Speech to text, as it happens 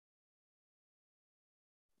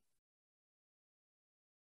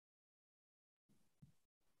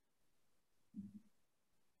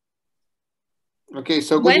Okay,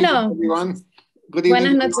 so good Bueno, evening, everyone. Good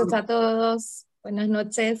buenas evening, noches everyone. a todos. Buenas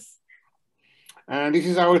noches. This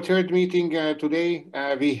is our third meeting today.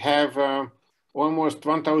 We have almost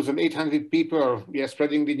 1,800 people. We are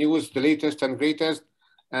spreading the news, the latest and greatest,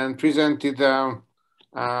 and presented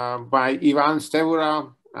by Ivan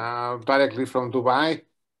Stevura, directly from Dubai.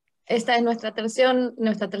 Esta es nuestra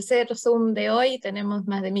tercer Zoom de hoy. Tenemos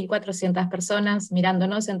más de 1.400 personas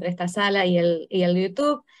mirándonos entre esta sala y el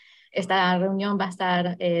YouTube. Esta reunión va a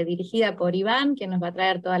estar dirigida por Iván, que nos va a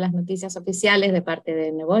traer todas las noticias oficiales de parte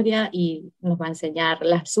de Nevoya y nos va a enseñar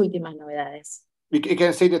las últimas novedades. We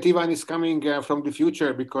can say that Ivan is coming from the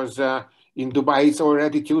future because in Dubai it's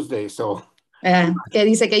already Tuesday. So. Que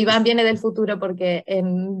dice que Iván viene del futuro porque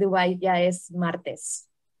en Dubái ya es martes.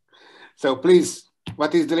 So please,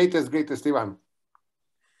 what is the latest, greatest, Ivan?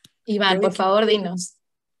 Iván, por favor, dinos.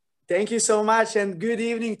 Thank you so much and good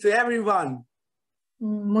evening to everyone.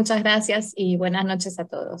 Muchas gracias y buenas noches a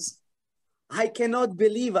todos. I cannot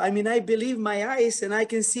believe, I believe my eyes and I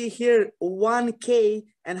can see here 1K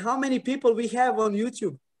and how many people we have on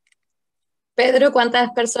YouTube. Pedro, ¿cuántas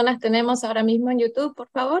personas tenemos ahora mismo en YouTube, por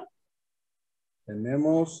favor?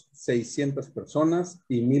 Tenemos 600 personas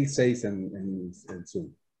y 1,600 en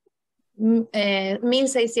Zoom.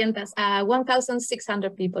 1,600,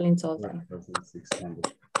 1,600 people in total.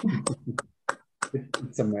 1,600.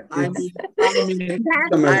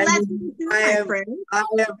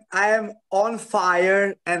 I am on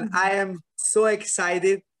fire and I am so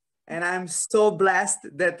excited and I'm so blessed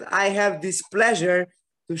that I have this pleasure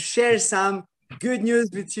to share some good news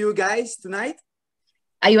with you guys tonight.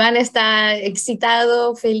 Iván está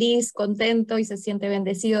excitado, feliz, contento y se siente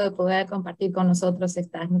bendecido de poder compartir con nosotros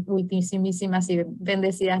estas ultimísimas y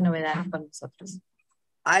bendecidas novedades con nosotros.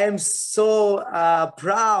 I am so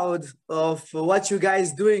proud of what you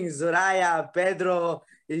guys doing, Zoraya, Pedro.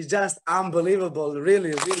 It's just unbelievable,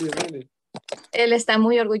 really, really, really. Él está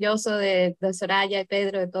muy orgulloso de Soraya y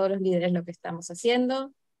Pedro, de todos los líderes, lo que estamos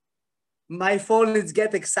haciendo. My phone is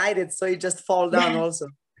get excited, so it just fall down also.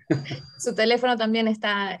 Su teléfono también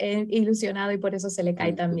está ilusionado y por eso se le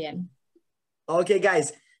cae también. Okay,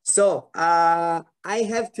 guys. So I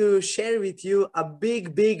have to share with you a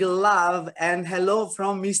big, big love and hello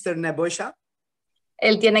from Mr. Nebosha.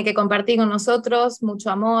 Él tiene que compartir con nosotros mucho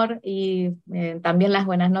amor y también las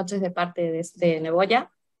buenas noches de parte de Neboya.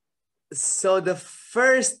 So the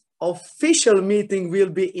first official meeting will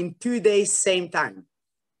be in 2 days, same time.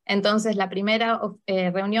 Entonces la primera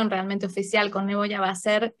reunión realmente oficial con Neboya va a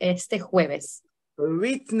ser este jueves.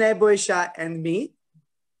 With Nebosha and me.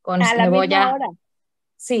 Con Neboya.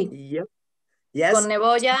 Sí. Yep. Yes. Con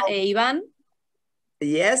Neboya e Iván.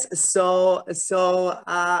 Yes.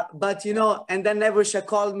 But you know, and then Nebosha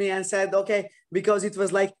called me and said, okay, because it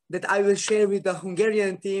was like that I will share with the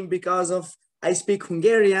Hungarian team because of I speak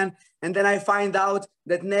Hungarian. And then I find out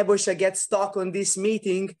that Nebosha gets stuck on this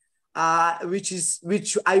meeting,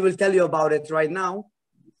 which I will tell you about it right now.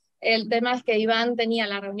 El tema es que Iván tenía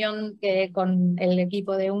la reunión con el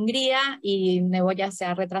equipo de Hungría y Neboya se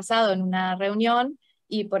ha retrasado en una reunión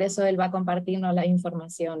y por eso él va a compartirnos la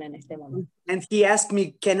información en este momento. And he asked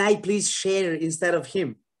me, can I please share instead of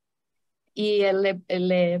him? Y él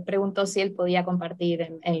le preguntó si él podía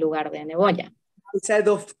compartir en lugar de Neboya. I said,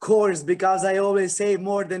 of course, because I always say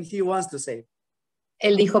more than he wants to say.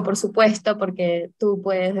 Él dijo, por supuesto, porque tú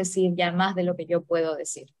puedes decir ya más de lo que yo puedo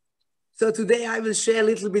decir. So today I will share a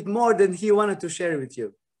little bit more than he wanted to share with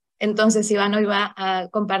you. Entonces Iván hoy va a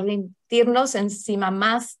compartirnos encima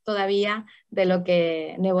más todavía de lo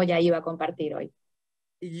que Neboya iba a compartir hoy.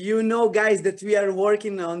 You know, guys, that we are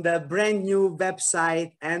working on the brand new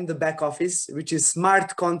website and the back office, which is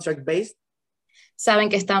smart contract based. Saben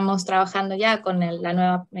que estamos trabajando ya con la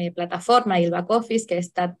nueva plataforma y el back office, que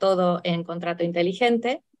está todo en contrato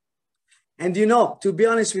inteligente. And you know, to be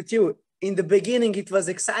honest with you, in the beginning it was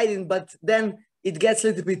exciting, but then it gets a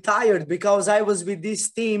little bit tired because I was with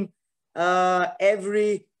this team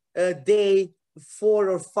every day, 4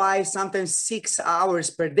 or 5, sometimes 6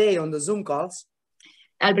 hours per day on the Zoom calls.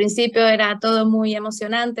 Al principio era todo muy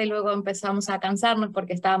emocionante, luego empezamos a cansarnos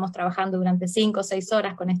porque estábamos trabajando durante 5 o 6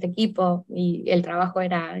 horas con este equipo y el trabajo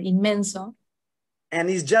era inmenso.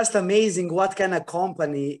 And it's just amazing what kind of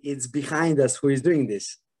company is behind us who is doing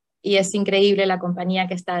this. Y es increíble la compañía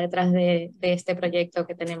que está detrás de este proyecto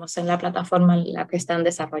que tenemos en la plataforma en la que están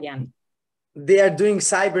desarrollando. They are doing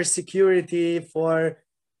cybersecurity for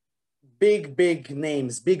big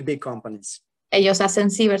names, big companies. Ellos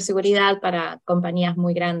hacen ciberseguridad para compañías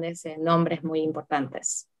muy grandes, nombres muy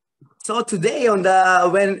importantes. So today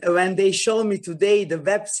when they show me today the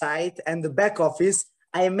website and the back office,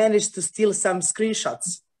 I managed to steal some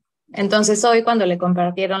screenshots. Entonces hoy cuando le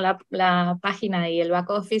compartieron la página y el back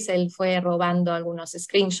office, él fue robando algunos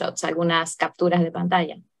screenshots, algunas capturas de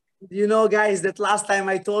pantalla. You know, guys, that last time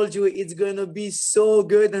I told you it's going to be so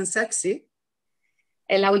good and sexy.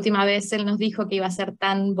 La última vez él nos dijo que iba a ser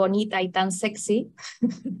tan bonita y tan sexy.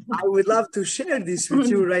 I would love to share this with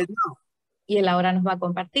you right now. Y él ahora nos va a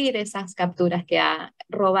compartir esas capturas que ha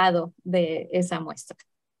robado de esa muestra.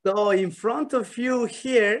 So in front of you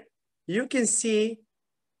here, you can see,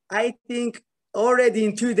 I think already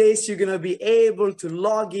in 2 days, you're going to be able to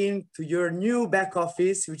log in to your new back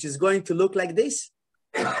office, which is going to look like this.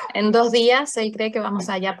 En 2 días, él cree que vamos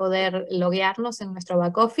a ya poder loguearnos en nuestro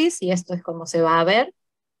back office y esto es como se va a ver.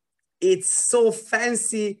 It's so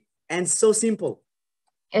fancy and so simple.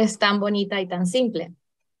 Es tan bonita y tan simple.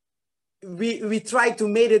 We try to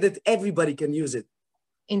make it that everybody can use it.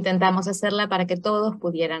 Intentamos hacerla para que todos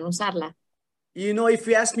pudieran usarla. You know, if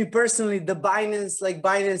you ask me personally, the Binance, like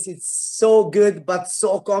Binance, it's so good, but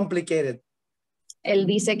so complicated. Él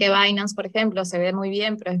dice que Binance, por ejemplo, se ve muy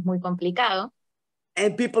bien, pero es muy complicado.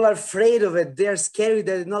 And people are afraid of it. They're scared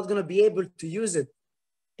that they're not going to be able to use it.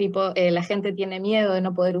 La gente tiene miedo de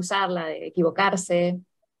no poder usarla, de equivocarse.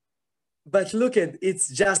 But look at, it's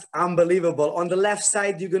just unbelievable. On the left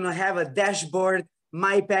side, you're going to have a dashboard,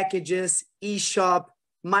 my packages, eShop,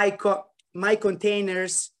 my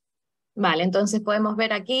containers. Vale, entonces podemos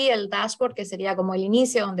ver aquí el dashboard, que sería como el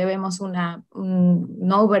inicio, donde vemos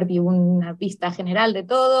un overview, una vista general de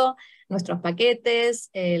todo, nuestros paquetes,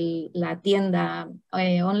 la tienda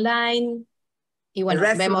online, y bueno,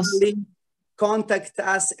 vemos contact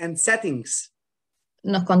us and settings.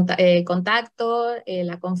 Contacto,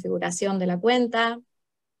 la configuración de la cuenta.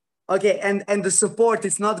 Okay, and the support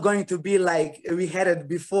is not going to be like we had it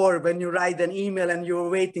before when you write an email and you're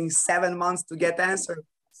waiting 7 months to get answered.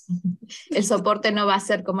 El soporte no va a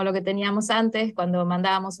ser como lo que teníamos antes, cuando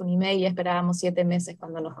mandábamos un email y esperábamos 7 meses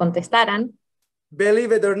cuando nos contestaran.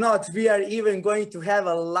 Believe it or not, we are even going to have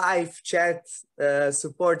a live chat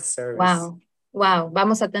support service. Wow,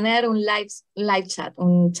 vamos a tener un live chat,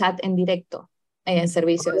 un chat en directo,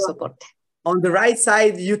 servicio de soporte. On the right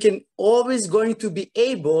side, you can always going to be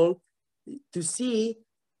able to see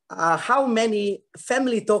how many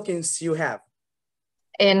family tokens you have.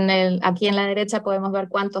 Aquí en la derecha podemos ver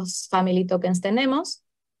cuántos family tokens tenemos.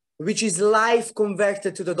 Which is live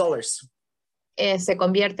converted to the dollars. Se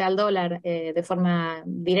convierte al dólar de forma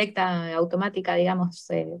directa, automática, digamos.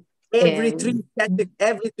 Every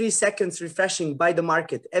 3 seconds refreshing by the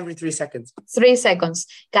market, every 3 seconds. 3 seconds.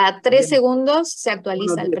 Cada 3 segundos se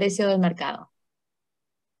actualiza el precio del mercado.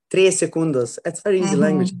 3 segundos. That's very easy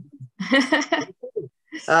language.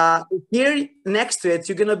 Here next to it,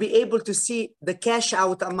 you're going to be able to see the cash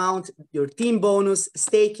out amount, your team bonus,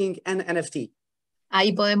 staking, and NFT.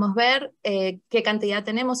 Ahí podemos ver qué cantidad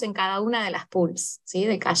tenemos en cada una de las pools, ¿sí?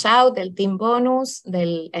 Del cash out, del team bonus,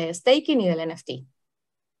 del staking y del NFT.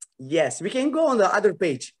 Yes, we can go on the other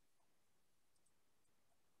page.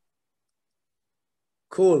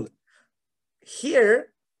 Cool.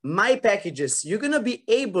 Here, my packages, you're going to be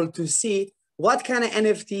able to see what kind of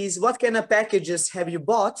NFTs, what kind of packages have you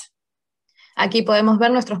bought? Aquí podemos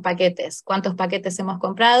ver nuestros paquetes, cuántos paquetes hemos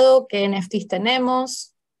comprado, qué NFTs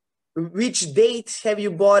tenemos. Which date have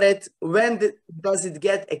you bought it? When does it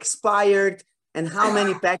get expired? And how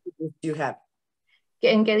many packages do you have?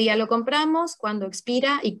 En qué día lo compramos, cuándo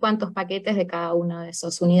expira y cuántos paquetes de cada una de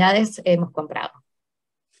esas unidades hemos comprado.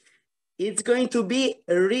 It's going to be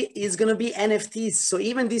NFTs. So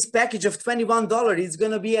even this package of $21 is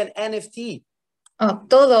going to be an NFT.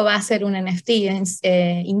 Todo va a ser un NFT,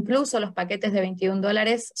 incluso los paquetes de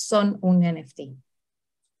 $21 son un NFT.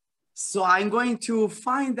 So I'm going to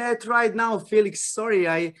find that right now, Felix. Sorry,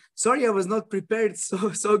 I was not prepared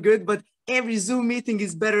so good, but every Zoom meeting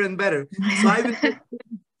is better and better. So I will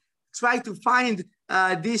try to find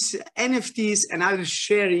these NFTs and I will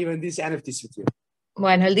share even these NFTs with you.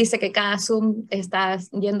 Bueno, él dice que cada Zoom está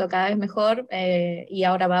yendo cada vez mejor y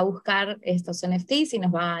ahora va a buscar estos NFTs y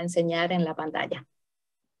nos va a enseñar en la pantalla.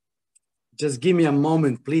 Just give me a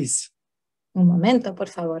moment, please. Un momento, por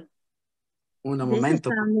favor. Un momento.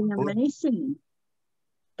 This is sounding amazing.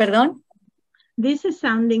 ¿Perdón? This is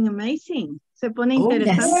sounding amazing. Se pone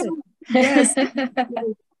interesante.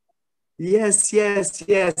 Yes.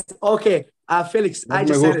 Okay, Felix, Me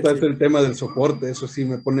gusta el tema del soporte, eso sí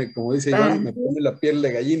me pone, como dice Iván, me pone la piel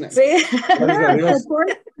de gallina. Sí.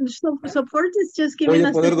 Support is just Voy giving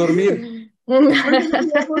a poder dormir.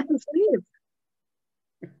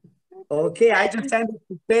 Okay, I just sent it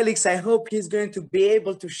to Felix. I hope he's going to be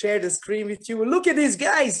able to share the screen with you. Look at these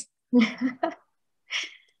guys.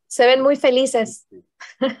 Se ven muy felices.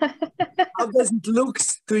 How does it look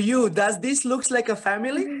to you? Does this look like a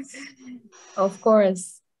family? Of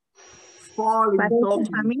course. Falling Parece tokens,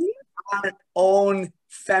 familia. our own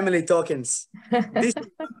family tokens. This is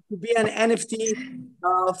going to be an NFT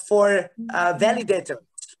for validator.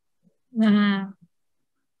 Ajá.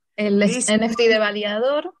 El This, NFT de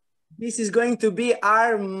validador. this is going to be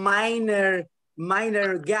our miner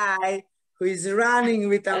guy who is running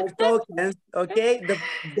with our tokens, okay? The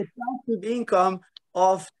passive income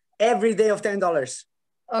of every day of $10.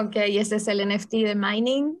 Ok, ese es el NFT de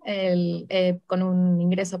mining, con un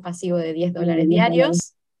ingreso pasivo de $10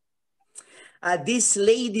 diarios. This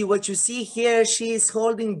lady, what you see here, she is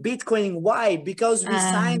holding Bitcoin. Why? Because we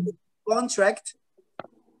signed the contract.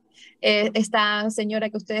 Esta señora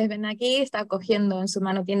que ustedes ven aquí está cogiendo en su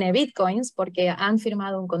mano, tiene Bitcoins porque han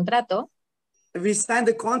firmado un contrato. We signed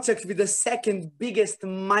the contract with the second biggest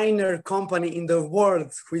miner company in the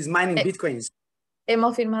world who is mining Bitcoins.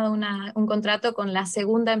 Hemos firmado un contrato con la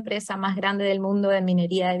segunda empresa más grande del mundo de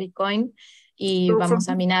minería de Bitcoin y vamos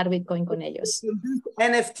a minar Bitcoin con ellos.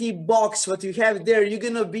 NFT box, what you have there, you're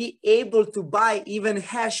going to be able to buy even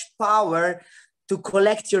hash power to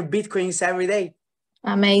collect your Bitcoins every day.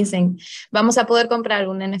 Amazing. Vamos a poder comprar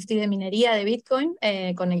un NFT de minería de Bitcoin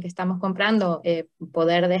con el que estamos comprando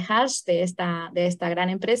poder de hash de esta gran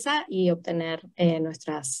empresa y obtener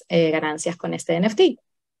nuestras ganancias con este NFT.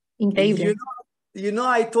 Increíble. You know,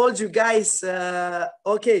 I told you guys,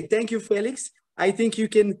 okay, thank you, Felix. I think you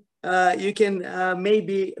can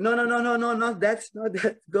maybe, no, not that.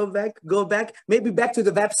 Go back. Maybe back to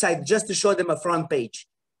the website just to show them a front page.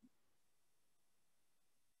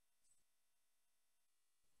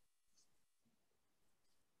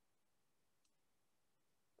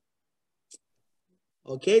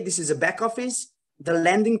 Okay, this is a back office, the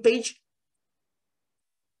landing page.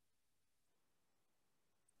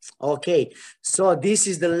 Okay, so this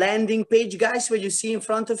is the landing page, guys, what you see in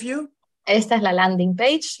front of you. Esta es la landing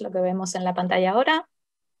page, lo que vemos en la pantalla ahora.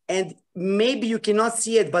 And maybe you cannot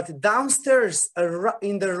see it, but downstairs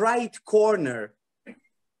in the right corner.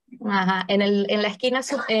 Ajá, en la esquina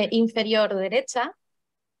inferior derecha.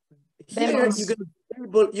 Here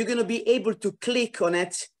you're going to be able to click on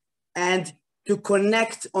it and to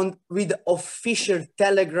connect with the official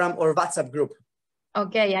Telegram or WhatsApp group.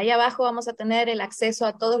 Ok, ahí abajo vamos a tener el acceso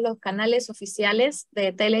a todos los canales oficiales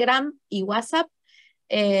de Telegram y WhatsApp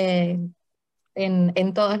en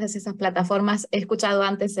todas esas plataformas. He escuchado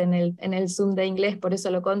antes en el Zoom de inglés, por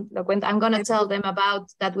eso lo cuento. I'm going to tell them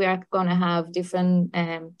about that we are going to have different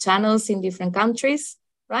channels in different countries,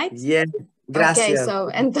 right? Yeah, gracias. Okay, so,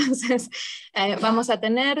 entonces vamos a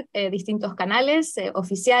tener distintos canales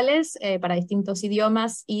oficiales para distintos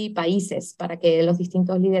idiomas y países, para que los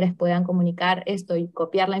distintos líderes puedan comunicar esto y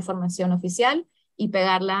copiar la información oficial y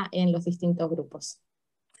pegarla en los distintos grupos.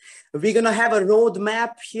 We're going to have a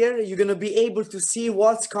roadmap here. You're going to be able to see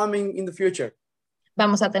what's coming in the future.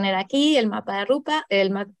 Vamos a tener aquí el mapa de ruta,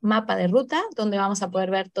 donde vamos a poder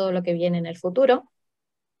ver todo lo que viene en el futuro.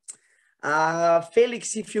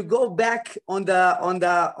 Felix, if you go back on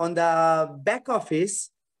the back office,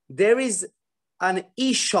 there is an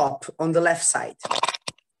e-shop on the left side.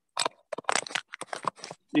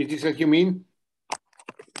 Is this what you mean?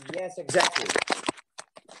 Yes, exactly.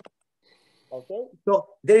 Okay,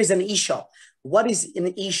 so there is an e-shop. What is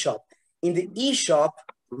an e-shop? In the e-shop,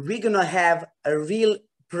 we're gonna have a real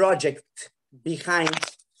project behind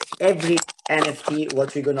every NFT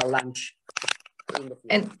what we're gonna launch.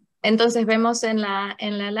 Entonces vemos en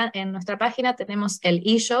nuestra página tenemos el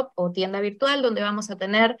eShop o tienda virtual donde vamos a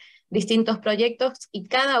tener distintos proyectos y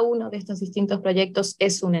cada uno de estos distintos proyectos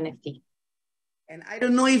es un NFT. And I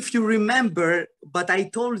don't know if you remember, but I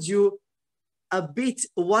told you a bit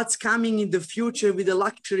what's coming in the future with the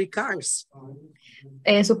luxury cars.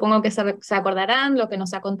 Supongo que se acordarán lo que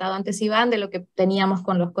nos ha contado antes Iván de lo que teníamos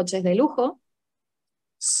con los coches de lujo.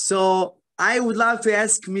 So I would love to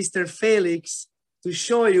ask Mr. Felix to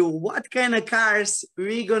show you what kind of cars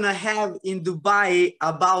we're gonna have in Dubai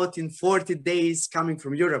about in 40 days coming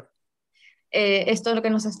from Europe. Esto es lo que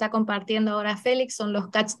nos está compartiendo ahora Félix, son los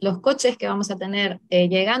coches que vamos a tener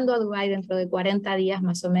llegando a Dubái dentro de 40 días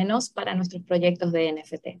más o menos para nuestros proyectos de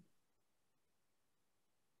NFT.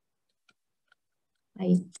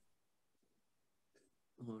 Ahí.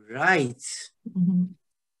 All right.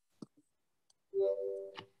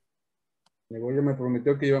 Ella me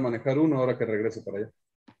prometió que iba a manejar uno ahora que regrese para allá.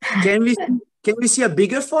 Can we see a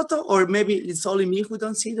bigger photo, or maybe it's only me who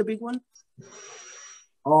don't see the big one?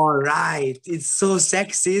 All right, it's so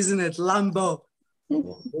sexy, isn't it, Lambo?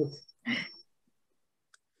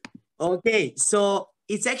 Okay, so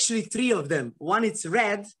it's actually 3 of them. One is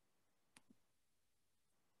red,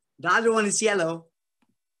 The other one is yellow.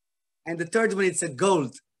 And the third one is a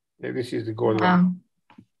gold. Yeah, this is the gold one. Wow.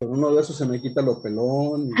 Pero uno de esos se me quita lo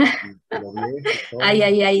pelón y lo viejo y todo.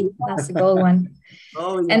 Ay, that's the gold one.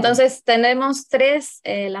 Oh, yeah. Entonces tenemos 3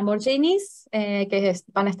 Lamborghinis que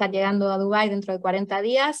van a estar llegando a Dubái dentro de 40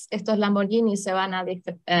 días. Estos Lamborghinis se van a,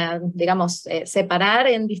 digamos, separar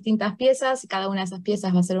en distintas piezas y cada una de esas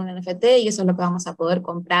piezas va a ser un NFT y eso es lo que vamos a poder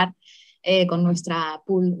comprar con nuestra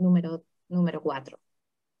pool número 4.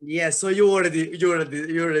 Yeah, so you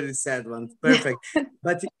already said one. Perfect.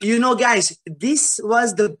 But you know, guys, this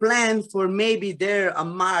was the plan for maybe there a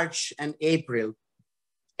March and April.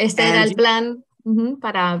 Este era el plan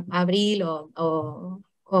para abril o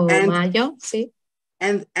mayo, sí.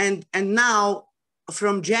 And now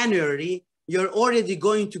from January, you're already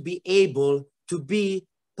going to be able to be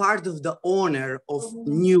part of the owner of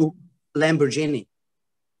new Lamborghini.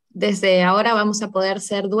 Desde ahora vamos a poder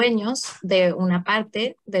ser dueños de una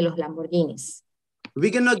parte de los Lamborghinis.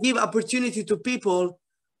 We're going to give opportunity to people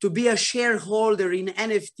to be a shareholder in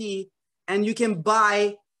NFT, and you can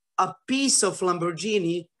buy a piece of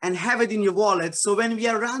Lamborghini and have it in your wallet. So when we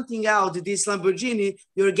are renting out this Lamborghini,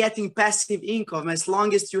 you're getting passive income as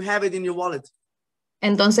long as you have it in your wallet.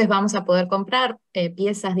 Entonces vamos a poder comprar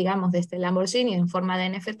piezas, digamos, de este Lamborghini en forma de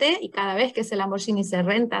NFT y cada vez que ese Lamborghini se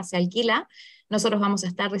renta, se alquila, nosotros vamos a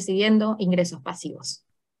estar recibiendo ingresos pasivos.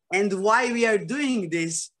 And why we are doing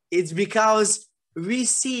this, it's because we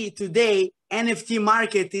see today NFT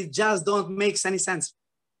market, it just don't make any sense.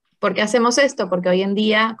 ¿Por qué hacemos esto? Porque hoy en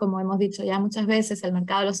día, como hemos dicho ya muchas veces, el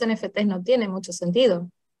mercado de los NFTs no tiene mucho sentido.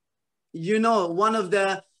 You know, one of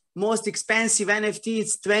the most expensive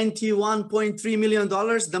NFTs, $21.3 million,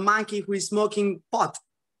 the monkey who is smoking pot.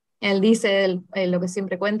 Él dice lo que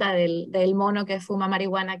siempre cuenta del mono que fuma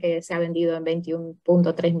marihuana que se ha vendido en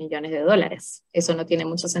 $21.3 millones. Eso no tiene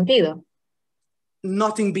mucho sentido.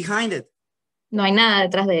 Nothing behind it. No hay nada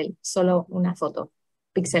detrás de él, solo una foto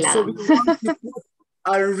pixelada. So we want to put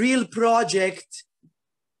a real project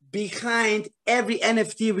behind every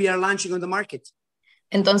NFT we are launching on the market.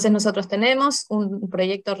 Entonces nosotros tenemos un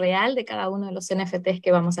proyecto real de cada uno de los NFTs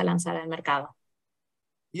que vamos a lanzar al mercado.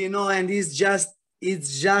 You know, and it's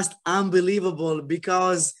just unbelievable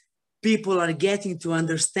because people are getting to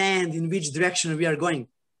understand in which direction we are going.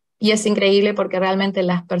 Y es increíble porque realmente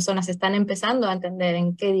las personas están empezando a entender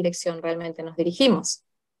en qué dirección realmente nos dirigimos.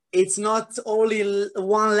 It's not only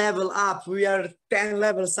one level up, we are 10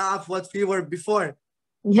 levels up what we were before.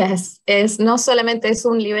 Yes, no solamente es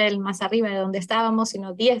un nivel más arriba de donde estábamos,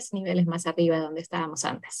 sino 10 niveles más arriba de donde estábamos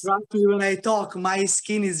antes. When I talk, my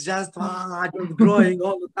skin is just growing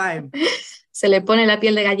all the time. Se le pone la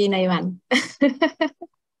piel de gallina, Iván.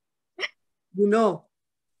 You know,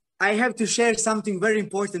 I have to share something very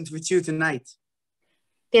important with you tonight.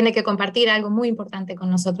 Tiene que compartir algo muy importante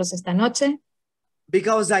con nosotros esta noche.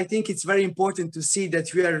 Because I think it's very important to see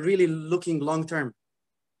that we are really looking long term.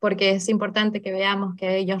 Porque es importante que veamos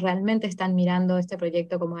que ellos realmente están mirando este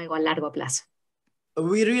proyecto como algo a largo plazo.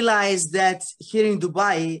 We realize that here in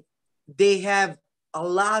Dubai, they have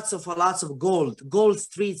lots of gold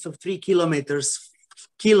streets of 3 kilometers,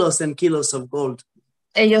 kilos and kilos of gold.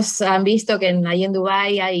 Ellos han visto que ahí en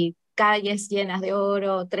Dubái hay calles llenas de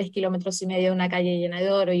oro, 3,5 kilómetros de una calle llena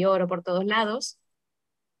de oro y oro por todos lados.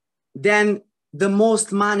 Then the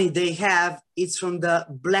most money they have is from the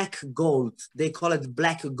black gold. They call it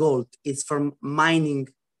black gold. It's from mining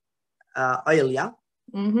oil, yeah?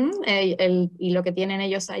 Y lo que tienen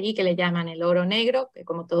ellos allí que le llaman el oro negro, que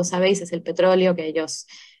como todos sabéis es el petróleo que ellos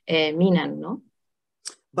minan, ¿no?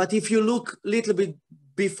 But if you look a little bit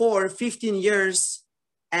before 15 years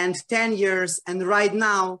and 10 years and right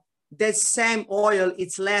now, that same oil,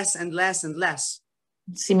 it's less and less and less.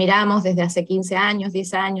 Si miramos desde hace 15 años,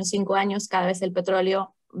 10 años, 5 años, cada vez el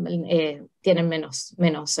petróleo tiene menos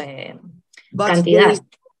cantidad.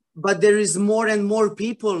 But there is more and more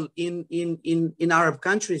people in Arab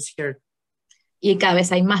countries here. Y cada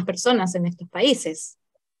vez hay más personas en estos países.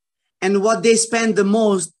 And what they spend the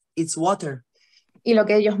most, it's water. Y lo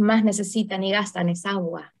que ellos más necesitan y gastan es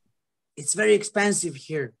agua. It's very expensive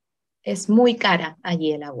here. Es muy cara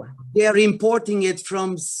allí el agua. They are importing it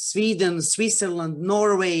from Sweden, Switzerland,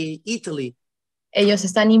 Norway, Italy. Ellos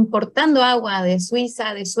están importando agua de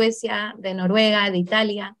Suiza, de Suecia, de Noruega, de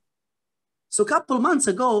Italia. So a couple months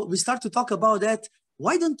ago, we started to talk about that.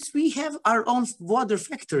 Why don't we have our own water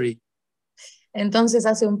factory? Entonces,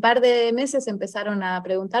 hace un par de meses empezaron a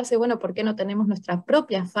preguntarse, bueno, ¿por qué no tenemos nuestra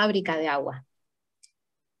propia fábrica de agua?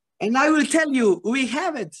 And I will tell you, we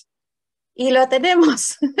have it. Y lo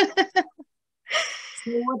tenemos.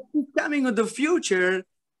 So what's coming in the future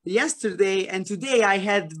yesterday and today I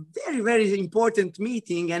had very important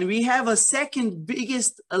meeting, and we have a second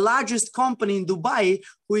biggest, largest company in Dubai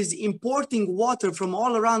who is importing water from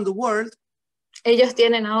all around the world. Ellos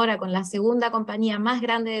tienen ahora con la segunda compañía más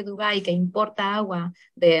grande de Dubái que importa agua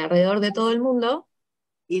de alrededor de todo el mundo.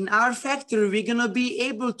 In our factory, we're going to be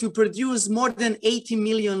able to produce more than 80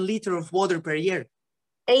 million liters of water per year.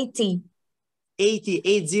 80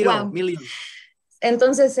 wow. million.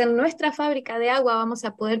 Entonces, en nuestra fábrica de agua vamos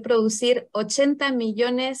a poder producir 80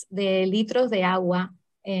 millones de litros de agua.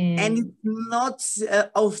 And it's not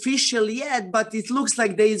official yet, but it looks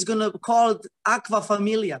like they is going to call it Aqua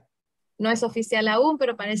Familia. No es oficial aún,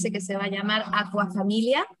 pero parece que se va a llamar Aqua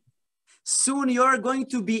Familia. Soon you're going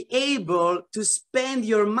to be able to spend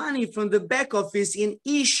your money from the back office in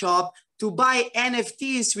eShop to buy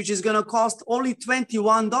NFTs, which is going to cost only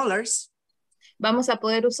 $21. Vamos a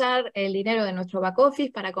poder usar el dinero de nuestro back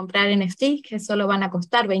office para comprar NFTs que solo van a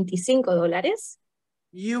costar $25.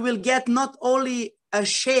 You will get not only a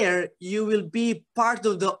share, you will be part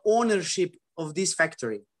of the ownership of this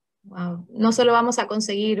factory. Wow. No solo vamos a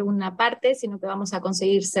conseguir una parte, sino que vamos a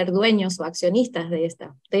conseguir ser dueños o accionistas de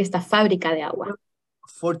esta fábrica de agua.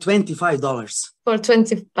 For $25. Por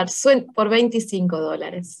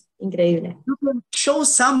 $25. Increíble. You can show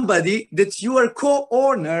somebody that you are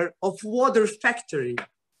co-owner of water factory.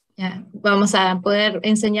 Yeah. Vamos a poder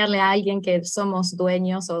enseñarle a alguien que somos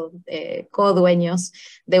dueños o co-dueños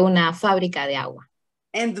de una fábrica de agua.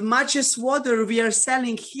 And much as water we are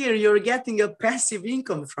selling here, you're getting a passive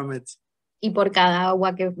income from it. Y por cada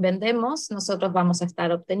agua que vendemos, nosotros vamos a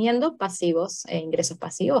estar obteniendo pasivos e ingresos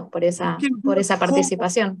pasivos por esa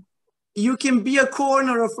participación. You can be a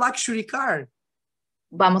co-owner of luxury car.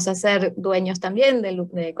 Vamos a ser dueños también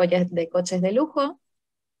de coches de lujo.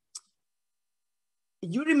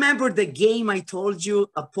 You remember the game I told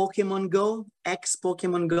you, a Pokemon Go,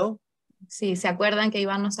 Pokemon Go? Sí, ¿se acuerdan que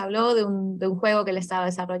Iván nos habló de un juego que le estaba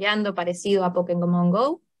desarrollando parecido a Pokémon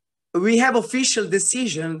Go? We have official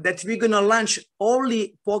decision that we're going to launch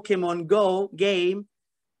only Pokemon Go game,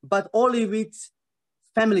 but only with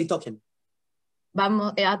family token.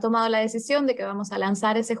 Ha tomado la decisión de que vamos a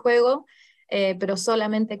lanzar ese juego, pero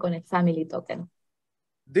solamente con el family token.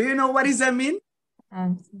 Do you know what does that mean?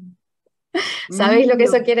 ¿Sabéis lo que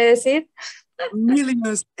eso quiere decir?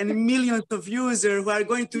 Millions and millions of users who are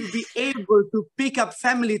going to be able to pick up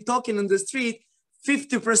family token on the street.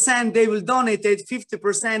 50% they will donate it,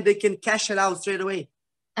 50% they can cash it out straight away.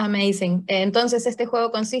 Amazing. Entonces este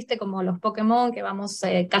juego consiste como los Pokémon, que vamos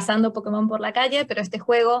cazando Pokémon por la calle, pero este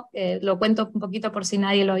juego, lo cuento un poquito por si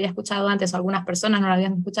nadie lo había escuchado antes o algunas personas no lo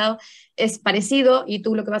habían escuchado, es parecido y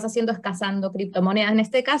tú lo que vas haciendo es cazando criptomonedas. En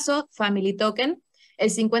este caso, Family Token, el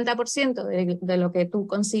 50% de lo que tú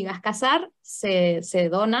consigas cazar se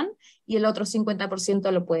donan y el otro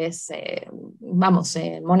 50% lo puedes,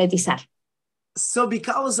 monetizar. So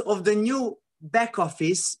because of the new back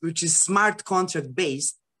office, which is smart contract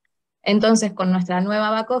based, entonces con nuestra nueva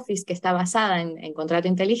back office que está basada en contrato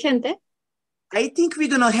inteligente, I think we're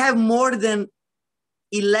going to have more than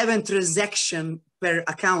 11 transactions per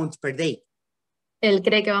account per day. Él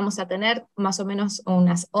cree que vamos a tener más o menos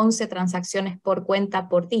unas 11 transacciones por cuenta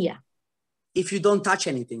por día. If you don't touch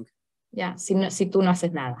anything. Ya, si tú no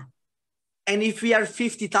haces nada. And if we are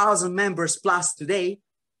 50,000 members plus today,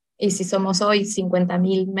 y si somos hoy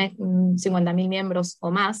 50,000 miembros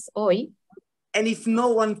o más hoy, and if no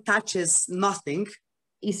one touches nothing,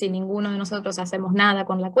 y si ninguno de nosotros hacemos nada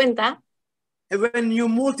con la cuenta, when you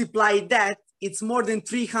multiply that, it's more than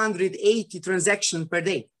 380 transactions per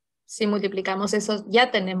day. Si multiplicamos eso,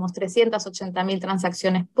 ya tenemos 380,000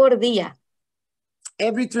 transacciones por día.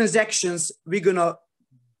 Every transactions, we're gonna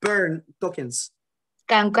burn tokens.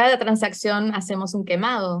 Con cada transacción hacemos un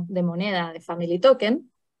quemado de moneda de Family Token.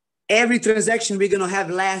 Every transaction, we're gonna have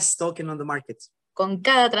less token on the market. Con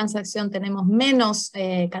cada transacción tenemos menos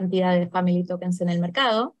cantidad de Family Tokens en el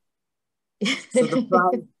mercado. So the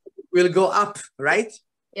price will go up, right?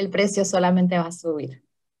 El precio solamente va a subir.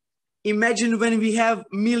 Imagine when we have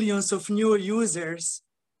millions of new users,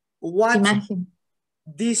 what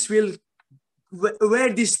this will,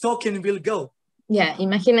 where this token will go. Yeah,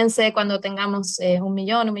 imagínense cuando tengamos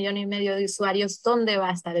 1,000,000, 1,500,000 de usuarios, ¿dónde va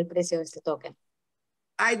a estar el precio de este token?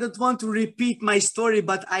 I don't want to repeat my story,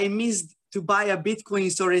 but I missed to buy a Bitcoin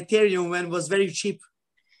or Ethereum when it was very cheap.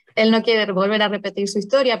 Él no quiere volver a repetir su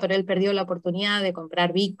historia, pero él perdió la oportunidad de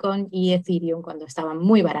comprar Bitcoin y Ethereum cuando estaban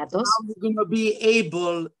muy baratos. Now we're going to be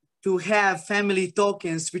able to have family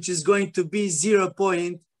tokens, which is going to be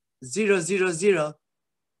 0.000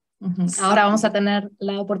 Ahora vamos a tener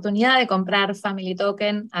la oportunidad de comprar Family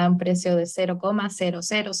Token a un precio de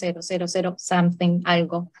 0,00000 something,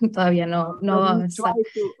 algo. Todavía no.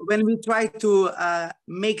 When we try to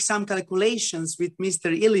make some calculations with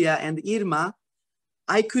Mr. Ilya and Irma,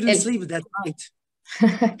 I couldn't sleep that night.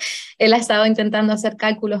 Él ha estado intentando hacer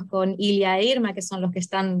cálculos con Ilya e Irma, que son los que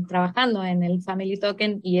están trabajando en el Family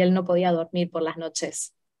Token, y él no podía dormir por las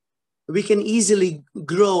noches. We can easily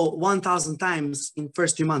grow 1,000 times in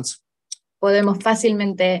first 3 months. Podemos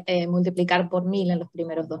fácilmente multiplicar por 1000 en los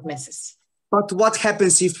primeros 2 meses. But what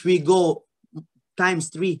happens if we go times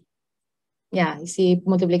 3? Ya, y si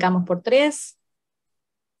multiplicamos por 3.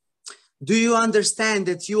 Do you understand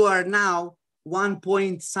that you are now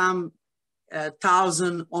 1,000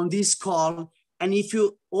 on this call, and if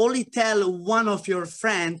you only tell one of your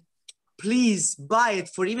friends, please buy it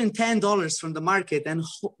for even $10 from the market and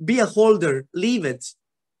be a holder, leave it.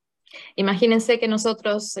 Imagínense que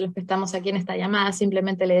nosotros, los que estamos aquí en esta llamada,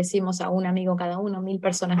 simplemente le decimos a un amigo cada uno, 1000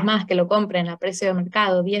 personas más que lo compren a precio de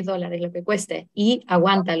mercado, $10 lo que cueste, y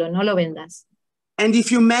aguántalo, no lo vendas. And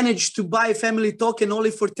if you manage to buy Family Token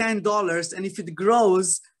only for $10, and if it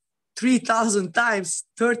grows 3,000 times,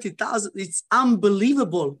 30,000, it's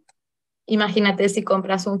unbelievable. Imagínate si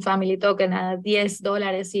compras un Family Token a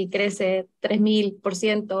 $10 y crece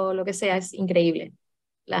 3000%, lo que sea, es increíble.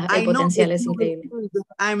 El potencial es increíble.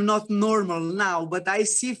 I'm not normal now, but I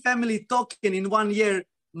see Family Token in 1 year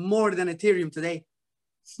more than Ethereum today.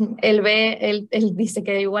 Él dice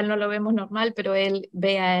que igual no lo vemos normal, pero él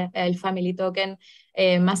ve el Family Token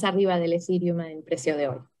más arriba del Ethereum en el precio de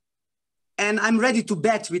hoy. And I'm ready to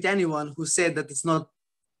bet with anyone who said that it's no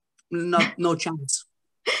chance.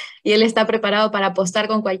 Y él está preparado para apostar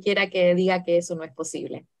con cualquiera que diga que eso no es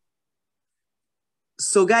posible.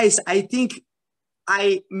 So guys, I think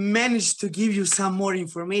I managed to give you some more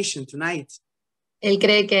information tonight. Él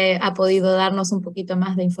cree que ha podido darnos un poquito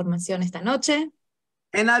más de información esta noche.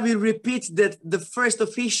 And I will repeat that the first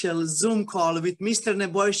official Zoom call with Mr.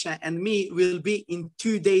 Nebojsa and me will be in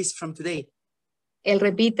 2 days from today. Él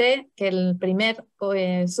repite que el primer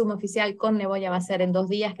Zoom oficial con Neboya va a ser en 2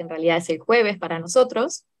 días, que en realidad es el jueves para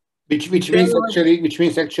nosotros. Which means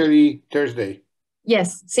actually Thursday.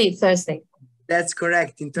 Yes, sí, Thursday. That's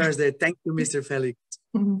correct, in Thursday. Thank you, Mr. Felix.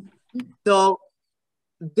 So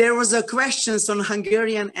there was a questions on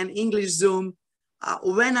Hungarian and English Zoom.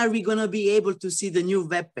 When are we going to be able to see the new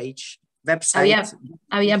website?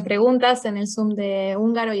 Había preguntas en el Zoom de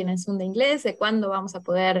húngaro y en el Zoom de inglés de cuándo vamos a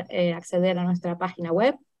poder acceder a nuestra página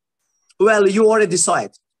web. Well, you already saw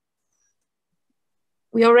it.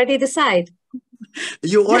 We already decide.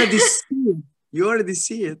 You already see it. You already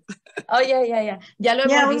see it. Oh, yeah. Ya lo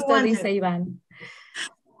hemos visto, dice Iván.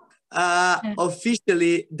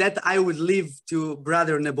 Officially, that I would leave to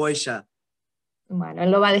Brother Nebojsa. Bueno,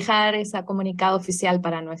 él lo va a dejar ese comunicado oficial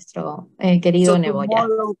para nuestro querido Neboya.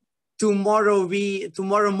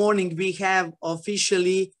 Tomorrow morning we have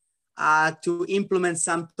officially to implement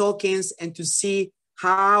some tokens and to see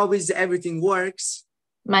how is everything works.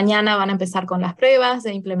 Mañana van a empezar con las pruebas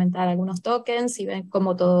de implementar algunos tokens y ven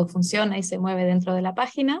cómo todo funciona y se mueve dentro de la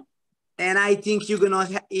página. And I think you're going to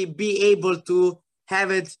be able to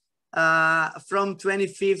have it from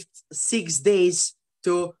 25th, 6 days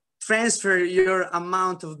to transfer your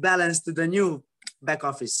amount of balance to the new back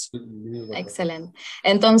office. Excelente.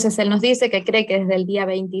 Entonces él nos dice que cree que desde el día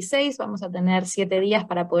 26 vamos a tener 7 días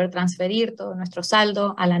para poder transferir todo nuestro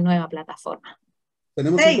saldo a la nueva plataforma.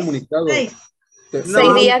 Tenemos un comunicado.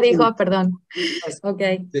 6 días dijo, perdón.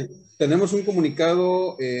 Okay. Tenemos un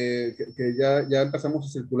comunicado que ya empezamos a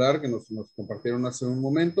circular, que nos compartieron hace un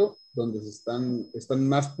momento, donde están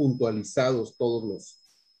más puntualizados todos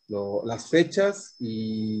las fechas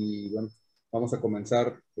y bueno, vamos a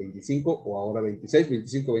comenzar 25 o ahora 26,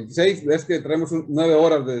 25, 26. Ves que traemos 9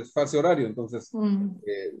 horas de fase horario, entonces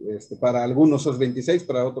para algunos es 26,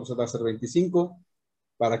 para otros va a ser 25,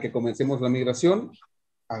 para que comencemos la migración.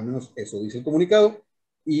 Al menos eso dice el comunicado,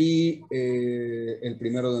 y el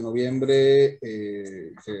 1 de noviembre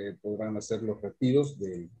se podrán hacer los retiros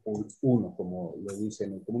del pool 1, como lo dice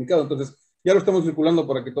en el comunicado. Entonces, ya lo estamos circulando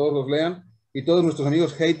para que todos los lean, y todos nuestros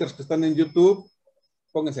amigos haters que están en YouTube,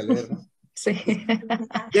 pónganse a leer, ¿no? Sí.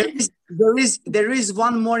 There is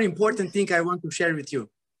one more important thing I want to share with you.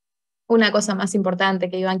 Una cosa más importante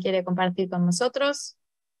que Iván quiere compartir con nosotros.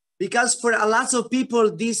 Because for a lot of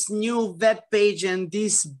people, this new web page and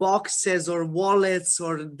these boxes or wallets,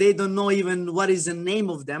 or they don't know even what is the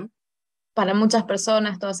name of them. Para muchas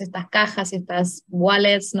personas, todas estas cajas y estas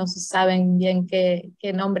wallets no saben bien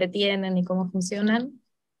qué nombre tienen y cómo funcionan.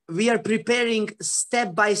 We are preparing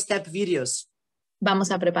step-by-step videos.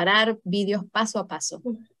 Vamos a preparar vídeos paso a paso.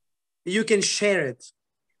 You can share it.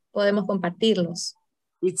 Podemos compartirlos.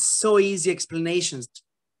 It's so easy explanations.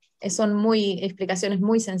 Son explicaciones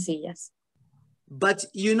muy sencillas. But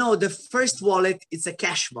you know, the first wallet is a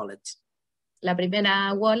cash wallet. La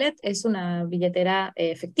primera wallet es una billetera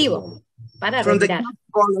efectivo para From the retirar. cash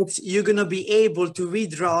wallet, you're going to be able to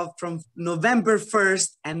withdraw from November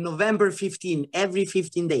 1st and November 15, every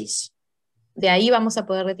 15 days. De ahí vamos a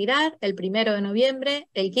poder retirar el 1 de noviembre,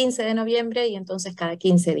 el 15 de noviembre y entonces cada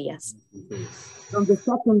 15 días. From the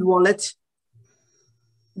second wallet,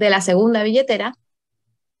 De la segunda billetera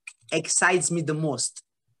excites me the most.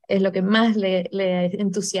 es lo que más le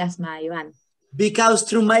entusiasma a Iván. Because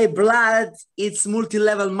through my blood, it's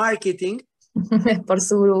multi-level marketing. por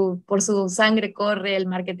su sangre corre el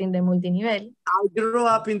marketing de multinivel. I grew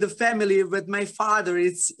up in the family with my father.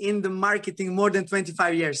 It's in the marketing more than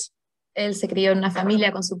 25 years. Él se crió en una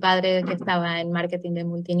familia con su padre que estaba en marketing de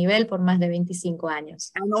multinivel por más de 25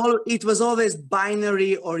 años. And it was always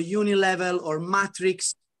binary or unilevel or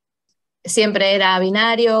matrix. Siempre era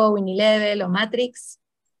binario, unilevel o matrix.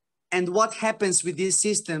 And what happens with these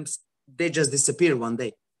systems? They just disappear one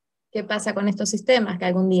day. ¿Qué pasa con estos sistemas? Que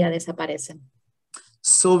algún día desaparecen.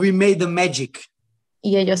 So we made the magic.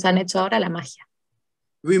 Y ellos han hecho ahora la magia.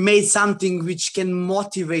 We made something which can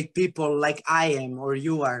motivate people like I am or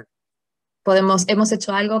you are. Hemos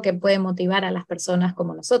hecho algo que puede motivar a las personas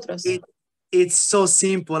como nosotros. It's so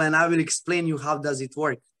simple, and I will explain you how does it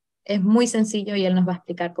work. Es muy sencillo y él nos va a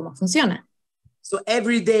explicar cómo funciona. So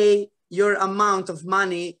every day, your amount of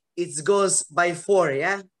money, it goes by 4,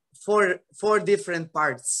 yeah? Four different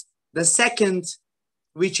parts. The second,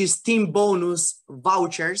 which is team bonus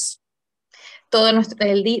vouchers. Todos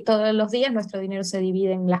los días nuestro dinero se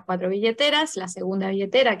divide en las 4 billeteras. La segunda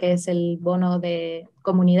billetera, que es el bono de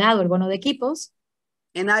comunidad o el bono de equipos.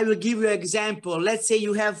 And I will give you an example. Let's say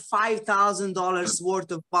you have $5,000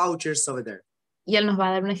 worth of vouchers over there. Y él nos va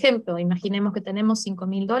a dar un ejemplo. Imaginemos que tenemos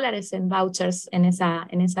 $5,000 en vouchers en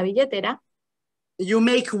esa billetera. You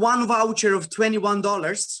make one voucher of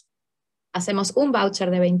 $21. Hacemos un voucher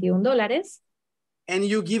de $21. And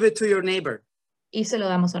you give it to your neighbor. Y se lo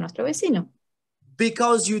damos a nuestro vecino.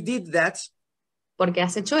 Because you did that. Porque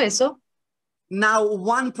has hecho eso. Now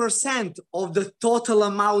 1% of the total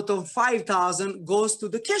amount of 5,000 goes to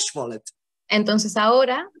the cash wallet. Entonces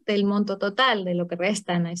ahora, del monto total de lo que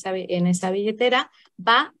resta en esa billetera,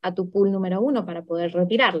 va a tu pool número 1 para poder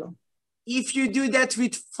retirarlo. If you do that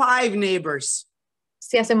with 5 neighbors.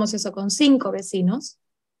 Si hacemos eso con 5 vecinos.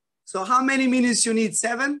 So how many minutes you need?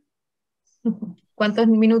 7? ¿Cuántos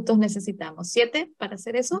minutos necesitamos? ¿7 para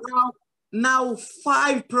hacer eso? Now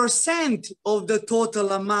 5% of the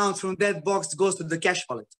total amount from that box goes to the cash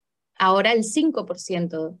wallet. Ahora el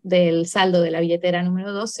 5% del saldo de la billetera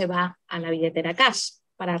número 2 se va a la billetera cash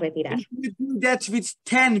para retirar. If you do that with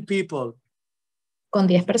 10 people. Con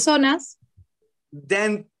 10 personas.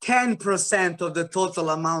 Then 10% of the total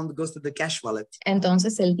amount goes to the cash wallet.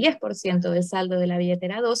 Entonces el 10% del saldo de la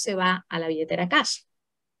billetera 2 se va a la billetera cash.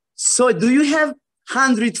 So do you have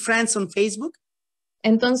 100 friends on Facebook?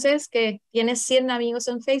 Entonces, ¿qué? ¿Tienes 100 amigos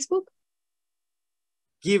en Facebook?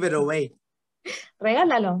 Give it away.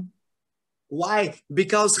 Regálalo. Why?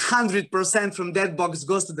 Because 100% from that box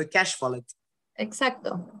goes to the cash wallet.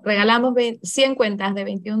 Exacto. Regalamos 100 cuentas de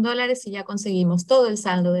 $21 y ya conseguimos todo el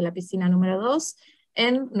saldo de la piscina número 2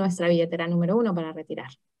 en nuestra billetera número 1 para retirar.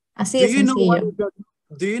 Así de sencillo.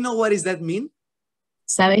 Do you know what does that mean?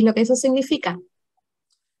 ¿Sabéis lo que eso significa?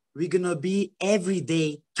 We're going to be every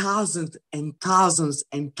day thousands and thousands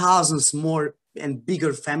and thousands more and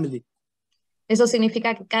bigger family. Eso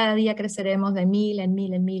significa que cada día creceremos de 1000 en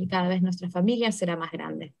 1000 en 1000, cada vez nuestra familia será más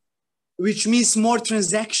grande. Which means more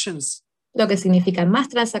transactions. Lo que significa más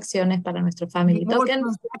transacciones para nuestro family token.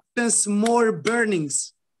 More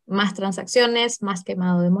burnings. Más transacciones, más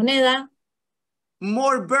quemado de moneda.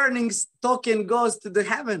 More burnings, token goes to the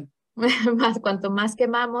heaven. Cuanto más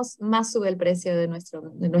quemamos, más sube el precio de nuestro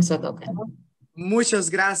token. Muchas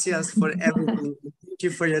gracias for everything. Thank you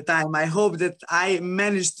for your time. I hope that I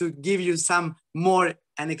managed to give you some more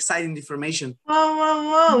and exciting information.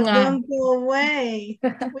 Whoa, don't go away.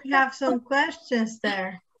 We have some questions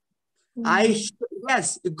there.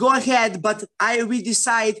 Yes, go ahead, but we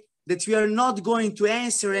decide that we are not going to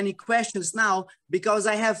answer any questions now because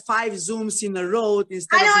I have 5 Zooms in a row.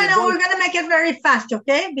 I know, we're going to make it very fast,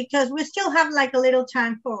 okay? Because we still have like a little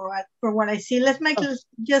time for what I see. Let's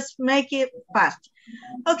just make it fast.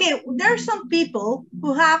 Okay, there are some people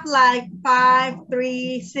who have like 5,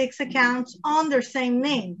 3, 6 accounts on their same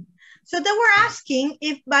name. So they were asking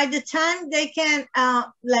if by the time they can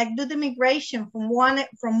like do the migration from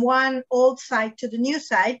one old site to the new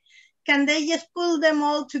site, can they just pull them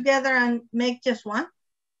all together and make just one?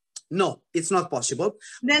 No, it's not possible.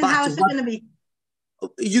 Then But how is it going to be?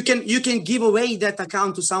 you can give away that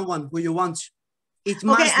account to someone who you want. It Okay,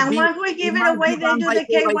 must and be, once we give it must away, be they done do by the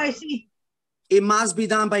KYC. It must be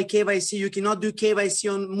done by KYC. You cannot do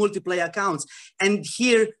KYC on multiple accounts. And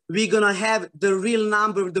here we're gonna have the real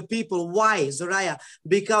number of the people. Why, Zoraya?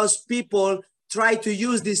 Because people try to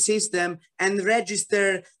use this system and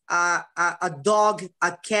register a dog,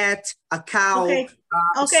 a cat, a cow. Okay,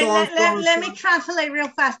 okay. Let me translate real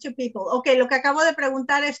fast to people. Okay, lo que acabo de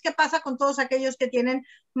preguntar es qué pasa con todos aquellos que tienen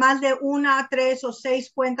más de 1, 3 o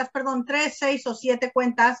 6 cuentas, perdón, 3, 6 o 7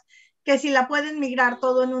 cuentas, que si la pueden migrar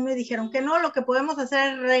todo en uno y dijeron que no, lo que podemos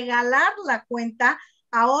hacer es regalar la cuenta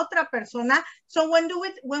a otra persona. So when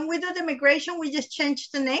we do the migration, we just change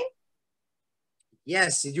the name.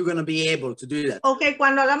 Yes, you're going to be able to do that. Ok,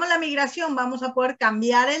 cuando hagamos la migración vamos a poder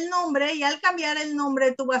cambiar el nombre y al cambiar el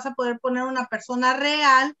nombre tú vas a poder poner una persona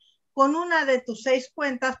real con una de tus 6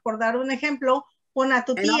 cuentas, por dar un ejemplo, pon a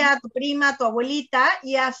tu tía, a tu prima, a tu abuelita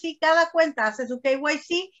y así cada cuenta hace su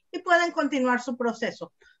KYC y pueden continuar su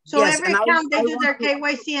proceso. So yes, every account they do their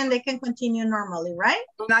KYC and they can continue normally, right?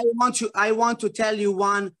 And I want to tell you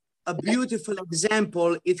a beautiful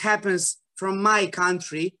example. It happens from my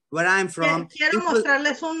country, where I'm from. Quiero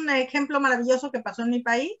mostrarles un ejemplo maravilloso que pasó en mi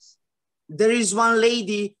país. There is one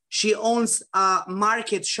lady, she owns a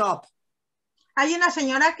market shop. Hay una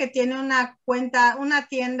señora que tiene una cuenta, una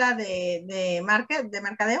tienda de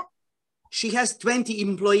mercadeo. She has 20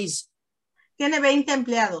 employees. Tiene 20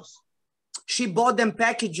 empleados. She bought them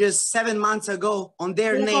packages 7 months ago on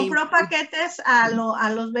their name. Compró paquetes a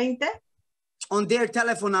los 20. On their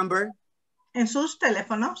telephone number. En sus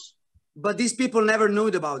teléfonos. But these people never knew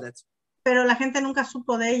about it. Pero la gente nunca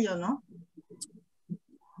supo de ello, ¿no?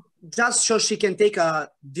 Just so she can take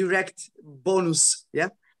a direct bonus, yeah?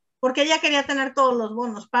 Porque ella quería tener todos los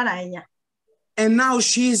bonos para ella. And now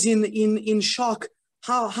she's in shock.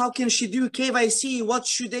 How can she do KYC? What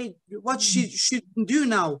she should do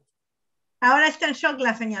now? Ahora está en shock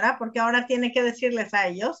la señora porque ahora tiene que decirles a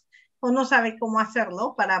ellos o no sabe cómo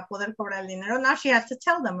hacerlo para poder cobrar el dinero. Now she has to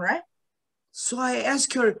tell them, right? So I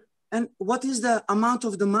asked her, and what is the amount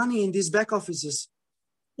of the money in these back offices?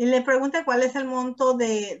 Y le pregunté cuál es el monto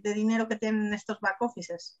de dinero que tienen estos back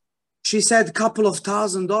offices. She said a couple of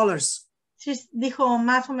 $1,000s. Sí, dijo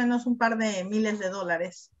más o menos un par de miles de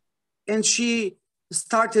dólares. And she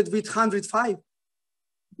started with 105.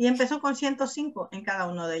 Y empezó con 105 en cada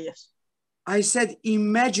uno de ellos. I said,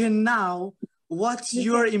 imagine now what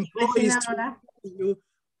your employees do you.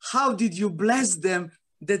 How did you bless them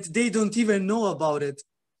that they don't even know about it?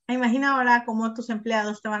 Imagina ahora cómo tus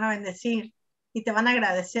empleados te van a bendecir y te van a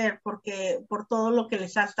agradecer por todo lo que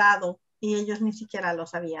les has dado y ellos ni siquiera lo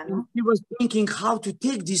sabían, ¿no? She was thinking how to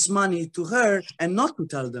take this money to her and not to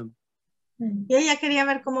tell them. Y ella quería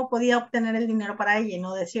ver cómo podía obtener el dinero para ella y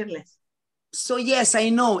no decirles. So yes, I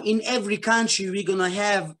know in every country we're going to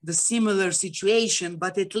have the similar situation,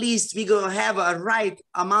 but at least we're going to have a right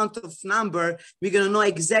amount of number. We're going to know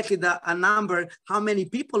exactly a number, how many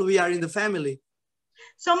people we are in the family.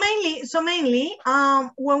 So mainly,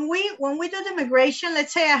 when we do the migration,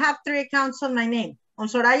 let's say I have 3 accounts on my name, on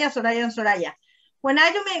Soraya, Soraya, and Soraya. When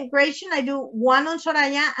I do migration, I do one on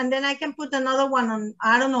Soraya, and then I can put another one on,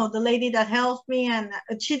 I don't know, the lady that helps me, and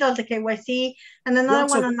she does the KYC, and another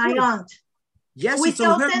one on my aunt. Yes,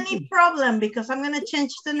 without any problem, because I'm going to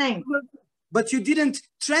change the name. But you didn't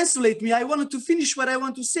translate me. I wanted to finish what I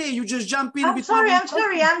want to say. You just jump in. I'm sorry.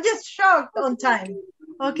 I'm just shocked on time.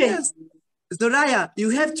 Okay. Yes. Zoraya,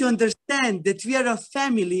 you have to understand that we are a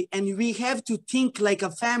family and we have to think like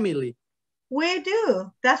a family. We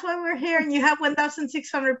do. That's why we're here and you have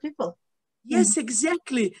 1,600 people. Yes,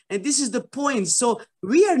 exactly. And this is the point. So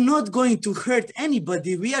we are not going to hurt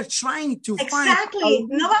anybody. We are trying to Exactly.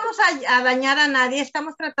 No vamos a dañar a nadie.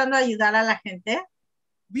 Estamos tratando de ayudar a la gente.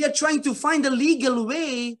 We are trying to find a legal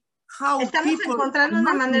way how Estamos encontrando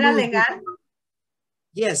una manera legal.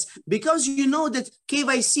 Yes, because you know that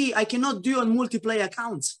KYC I cannot do on multiple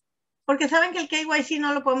accounts. Porque saben que el KYC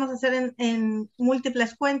no lo podemos hacer en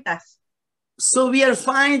múltiples cuentas. So we are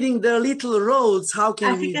finding the little roads. How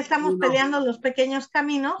can Así que estamos peleando los pequeños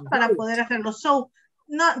caminos para poder hacerlo. So,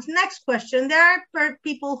 next question. There are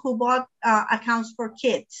people who bought accounts for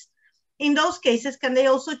kids. In those cases, can they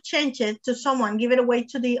also change it to someone, give it away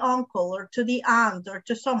to the uncle or to the aunt or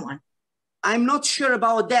to someone? I'm not sure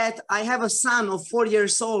about that. I have a son of 4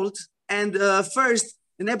 years old. And first,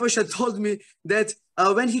 Nebosha told me that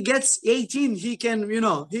when he gets 18, he can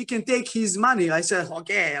take his money. I said,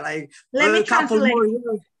 okay, like let me a couple translate. more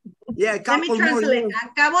years. Yeah, Let me translate.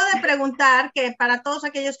 Acabo de preguntar que para todos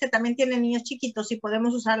aquellos que también tienen niños chiquitos, si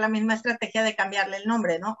podemos usar la misma estrategia de cambiarle el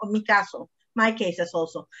nombre, ¿no? En mi caso, my case is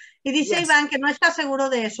also. Y dice Yes. Iván que no está seguro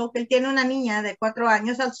de eso, que él tiene una niña de 4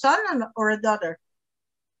 años, a son or a daughter.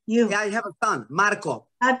 You. Yeah, I have a son, Marco.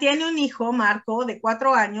 Tiene un hijo, Marco, de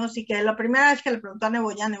 4 años, y que la primera vez que le preguntó a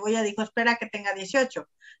Neboya dijo, espera que tenga 18.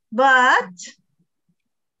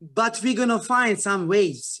 But we're going to find some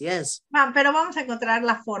ways, yes. Pero vamos a encontrar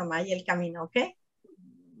la forma y el camino, ¿ok?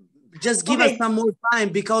 Just give us some more time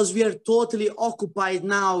because we are totally occupied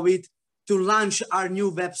now with to launch our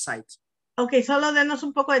new website. Ok, solo denos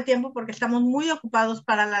un poco de tiempo porque estamos muy ocupados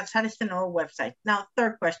para lanzar este nuevo website. Now,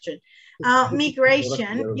 third question.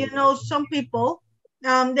 Migration, you know, some people,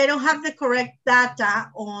 they don't have the correct data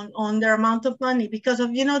on their amount of money because of,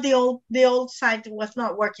 you know, the old site was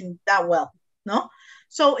not working that well, no?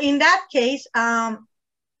 So in that case,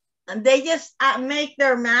 they just make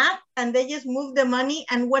their math and they just move the money.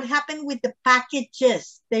 And what happened with the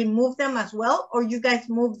packages? They move them as well, or you guys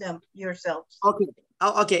move them yourselves? Okay.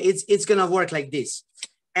 Okay, it's gonna work like this.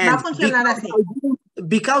 And Va a funcionar así.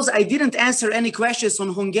 Because I didn't answer any questions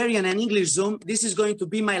on Hungarian and English Zoom, this is going to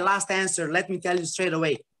be my last answer. Let me tell you straight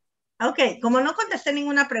away. Ok, como no contesté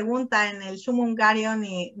ninguna pregunta en el Zoom hungario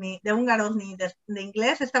ni de húngaros ni de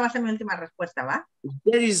inglés, esta va a ser mi última respuesta, ¿va?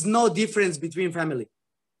 There is no difference between family.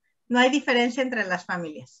 No hay diferencia entre las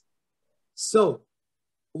familias. So,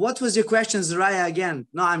 what was your question, Zaraya, again?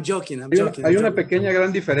 No, I'm joking. Hay una pequeña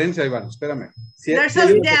gran diferencia, Iván. Espérame.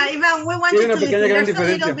 Iván, we want you to listen. There's a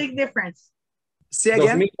little big difference. Say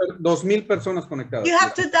again? 2,000 personas conectadas. You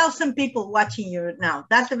have 2,000 people watching you now.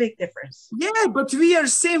 That's a big difference. Yeah, but we are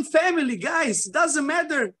same family, guys. Doesn't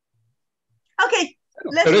matter. Okay,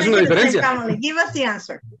 let's make it the same family. Give us the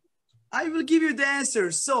answer. I will give you the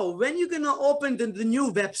answer. So, when you're going to open the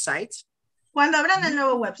new website, cuando abran el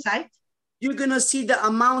nuevo website, you're going to see the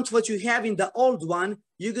amount what you have in the old one.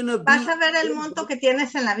 You're going to be vas a ver el monto que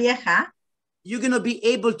tienes en la vieja. You're going to be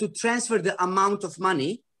able to transfer the amount of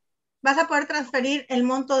money. Vas a poder transferir el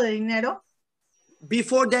monto de dinero.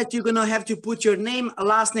 Before that, you're going to have to put your name,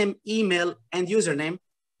 last name, email, and username.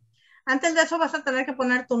 Antes de eso vas a tener que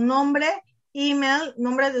poner tu nombre, email,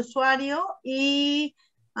 nombre de usuario y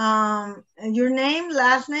your name,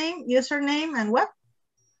 last name, username, and what?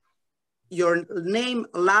 Your name,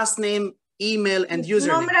 last name, email, and username.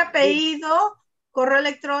 Nombre, apellido, correo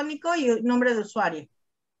electrónico y nombre de usuario.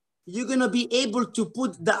 You're going to be able to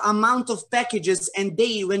put the amount of packages and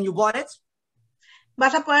day when you bought it.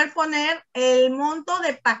 Vas a poder poner el monto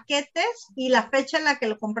de paquetes y la fecha en la que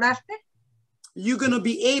lo compraste. You're going to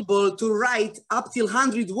be able to write up till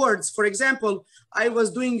 100 words. For example, I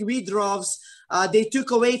was doing withdrawals. They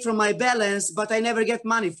took away from my balance, but I never get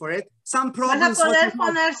money for it. Some problems. Vas a poder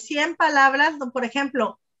poner 100 palabras. Por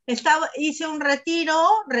ejemplo, hice un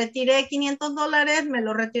retiro, retiré $500, me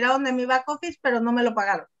lo retiraron de mi back office, pero no me lo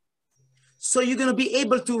pagaron. So you're going to be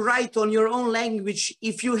able to write on your own language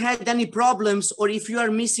if you had any problems or if you are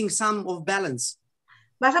missing some of balance.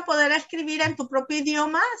 Vas a poder escribir en tu propio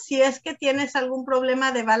idioma si es que tienes algún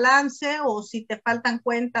problema de balance o si te faltan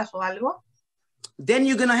cuentas o algo. Then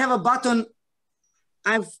you're going to have a button,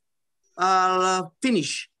 I've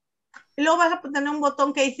finished. Y luego vas a tener un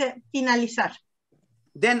botón que dice finalizar.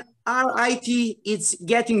 Then our IT is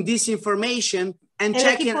getting this information and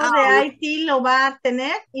checking out. El equipo de IT lo va a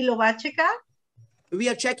tener y lo va a checar. We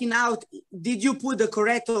are checking out, did you put the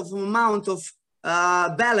correct amount of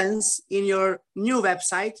balance in your new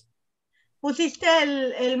website? Pusiste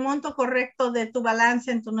el monto correcto de tu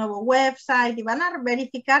balance en tu nuevo website y van a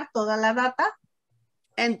verificar toda la data.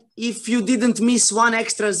 And if you didn't miss one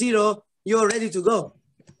extra zero, you're ready to go.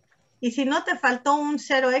 Y si no te faltó un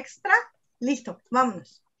cero extra, listo,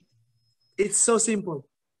 vámonos. It's so simple.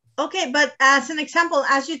 Okay, but as an example,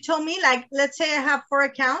 as you told me, like, let's say I have 4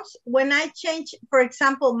 accounts. When I change, for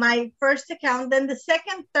example, my first account, then the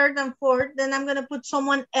second, third, and fourth, then I'm going to put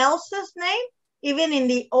someone else's name. Even in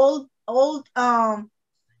the old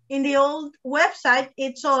website,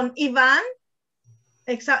 it's on Ivan.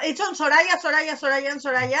 It's on Soraya, and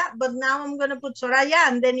Soraya. But now I'm going to put Soraya,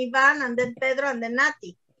 and then Ivan, and then Pedro, and then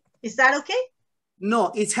Nati. Is that okay?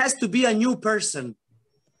 No, it has to be a new person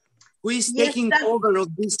who is taking over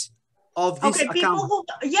of this okay, account. People who,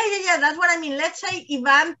 yeah, that's what I mean. Let's say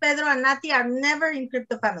Ivan, Pedro, and Nati are never in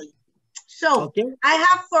Crypto Family. So okay. I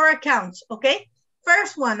have 4 accounts, okay?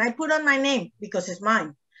 First one, I put on my name because it's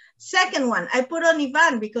mine. Second one, I put on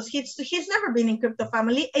Ivan because he's never been in Crypto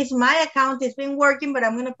Family. It's my account, it's been working, but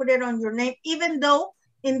I'm gonna put it on your name, even though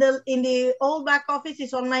in the old back office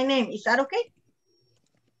is on my name. Is that okay?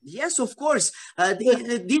 Yes, of course.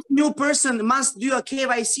 This new person must do a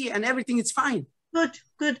KYC and everything is fine. Good,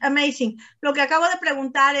 good, amazing. Lo que acabo de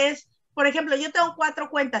preguntar es, por ejemplo, yo tengo 4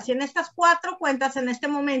 cuentas y en estas 4 cuentas en este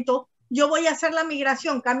momento yo voy a hacer la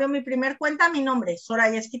migración, cambio mi primer cuenta a mi nombre,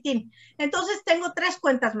 Soraya Esquitín. Entonces tengo 3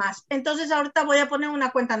 cuentas más. Entonces ahorita voy a poner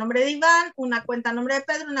una cuenta a nombre de Iván, una cuenta a nombre de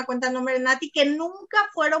Pedro, una cuenta a nombre de Nati, que nunca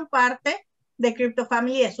fueron parte de Crypto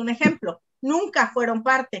Family, es un ejemplo. Nunca fueron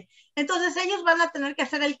parte. Entonces ellos van a tener que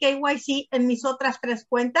hacer el KYC en mis otras 3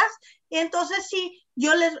 cuentas. Y entonces sí,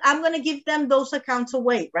 I'm going to give them those accounts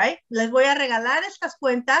away, right? Les voy a regalar estas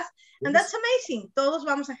cuentas. And that's amazing. Todos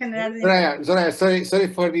vamos a generar dinero. Soraya, sorry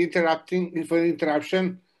for the interruption.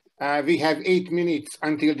 We have 8 minutes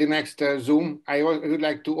until the next Zoom. I would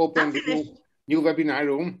like to open the new webinar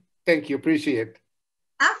room. Thank you, appreciate it.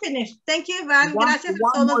 I'm finished. Thank you, Iván. Gracias a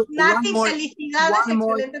todos. Nati, felicidades.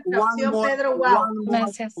 Excelente traducción, Pedro. Wow.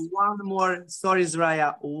 Gracias. One more, sorry,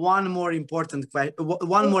 Soraya. One more important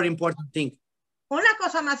thing. Una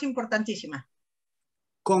cosa más importantísima.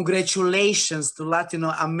 Congratulations to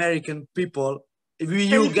Latino American people.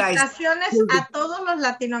 You guys. Felicitaciones a todos los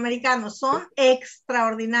latinoamericanos. Son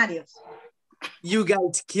extraordinarios. You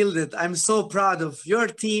guys killed it. I'm so proud of your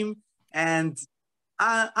team and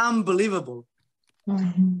unbelievable.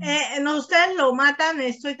 No, ustedes lo matan.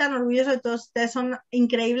 Estoy tan orgulloso de todos ustedes. Son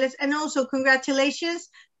increíbles. And also,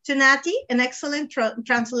 congratulations to Nati, an excellent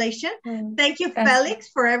translation. Thank you, Felix,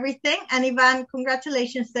 for everything. And Ivan,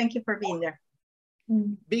 congratulations. Thank you for being there.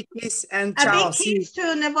 Big kiss and a ciao. Big kiss to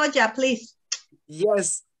Neboja, please.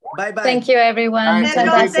 Yes. Bye-bye. Thank you, everyone.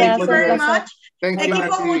 Pedro, thank you very much. Thank you,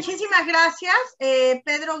 Equipo, Nati. muchísimas gracias.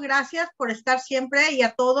 Pedro, gracias por estar siempre y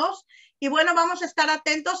a todos. Y bueno, vamos a estar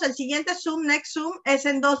atentos. El siguiente Zoom, next Zoom, es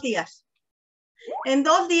en 2 días. En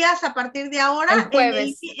 2 días, a partir de ahora, el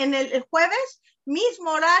jueves. En el jueves,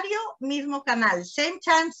 mismo horario, mismo canal. Same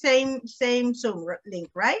time, same Zoom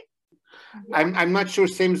link, right? I'm not sure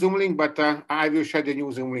same Zoom link, but I will share the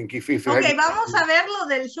new Zoom link. If Ok, vamos a ver lo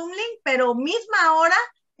del Zoom link, pero misma hora,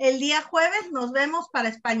 el día jueves, nos vemos para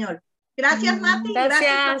español. Gracias, Nati. Gracias,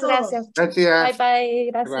 Gracias a todos. gracias. Bye,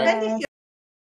 bye. Gracias. Bye. Bendiciones.